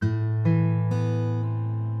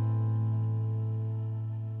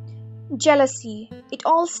Jealousy. It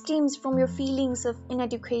all stems from your feelings of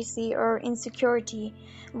inadequacy or insecurity.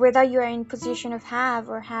 Whether you are in position of have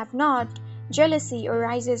or have not, jealousy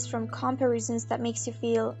arises from comparisons that makes you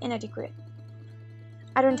feel inadequate.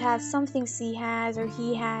 I don't have something she has or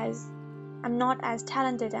he has. I'm not as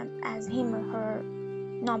talented as him or her.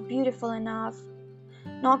 Not beautiful enough.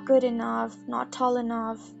 Not good enough. Not tall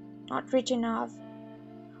enough. Not rich enough.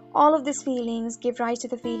 All of these feelings give rise to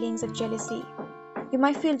the feelings of jealousy. You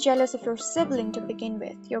might feel jealous of your sibling to begin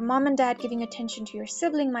with. Your mom and dad giving attention to your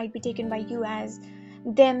sibling might be taken by you as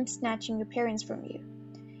them snatching your parents from you.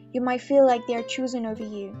 You might feel like they are chosen over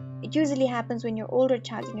you. It usually happens when you're older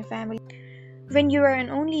child in your family. When you are an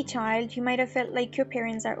only child, you might have felt like your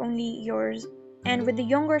parents are only yours. And when the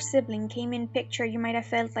younger sibling came in picture, you might have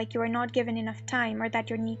felt like you are not given enough time or that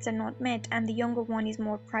your needs are not met and the younger one is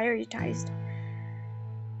more prioritized.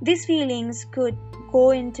 These feelings could go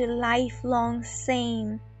into lifelong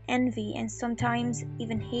shame, envy, and sometimes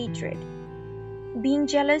even hatred. Being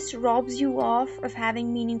jealous robs you of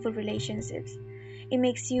having meaningful relationships. It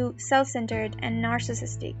makes you self-centered and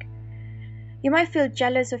narcissistic. You might feel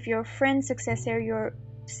jealous of your friend's success or your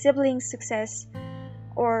sibling's success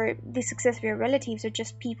or the success of your relatives or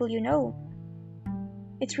just people you know.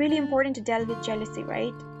 It's really important to deal with jealousy,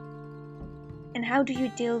 right? And how do you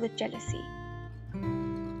deal with jealousy?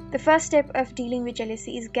 The first step of dealing with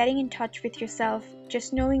jealousy is getting in touch with yourself.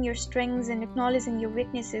 Just knowing your strengths and acknowledging your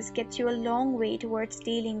weaknesses gets you a long way towards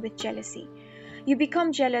dealing with jealousy. You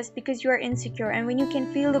become jealous because you are insecure, and when you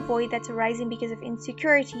can feel the void that's arising because of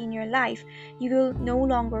insecurity in your life, you will no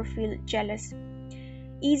longer feel jealous.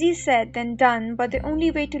 Easy said than done, but the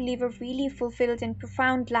only way to live a really fulfilled and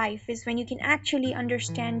profound life is when you can actually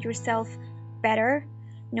understand yourself better,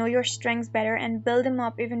 know your strengths better, and build them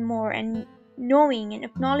up even more, and knowing and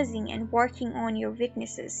acknowledging and working on your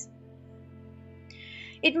weaknesses.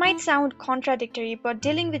 It might sound contradictory, but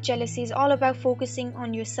dealing with jealousy is all about focusing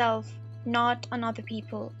on yourself, not on other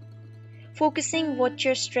people. Focusing what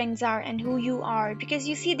your strengths are and who you are, because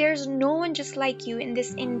you see, there's no one just like you in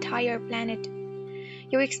this entire planet.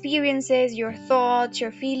 Your experiences, your thoughts,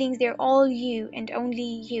 your feelings, they're all you and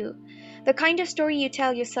only you. The kind of story you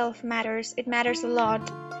tell yourself matters. It matters a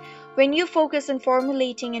lot. When you focus on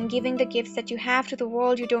formulating and giving the gifts that you have to the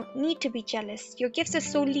world, you don't need to be jealous. Your gifts are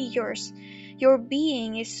solely yours. Your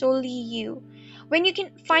being is solely you. When you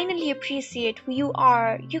can finally appreciate who you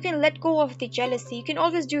are, you can let go of the jealousy. You can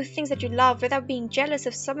always do things that you love without being jealous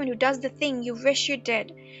of someone who does the thing you wish you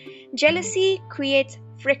did. Jealousy creates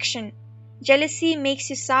friction. Jealousy makes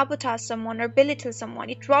you sabotage someone or belittle someone.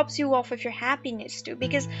 It robs you of your happiness too,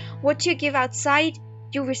 because what you give outside,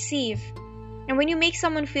 you receive. And when you make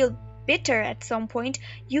someone feel bitter at some point,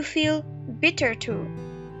 you feel bitter too.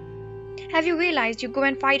 Have you realized you go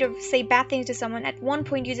and fight or say bad things to someone, at one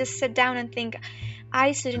point you just sit down and think,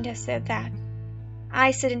 I shouldn't have said that.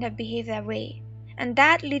 I shouldn't have behaved that way. And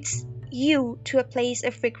that leads you to a place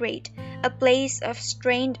of regret, a place of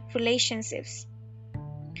strained relationships.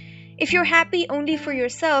 If you're happy only for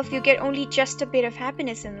yourself, you get only just a bit of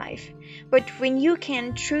happiness in life. But when you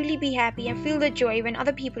can truly be happy and feel the joy when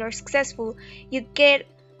other people are successful, you get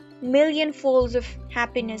million folds of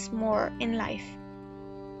happiness more in life.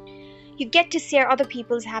 You get to share other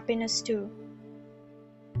people's happiness too.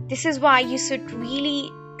 This is why you should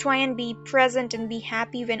really try and be present and be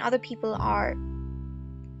happy when other people are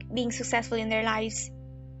being successful in their lives.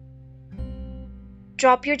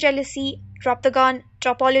 Drop your jealousy, drop the gun,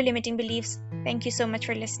 drop all your limiting beliefs. Thank you so much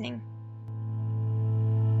for listening.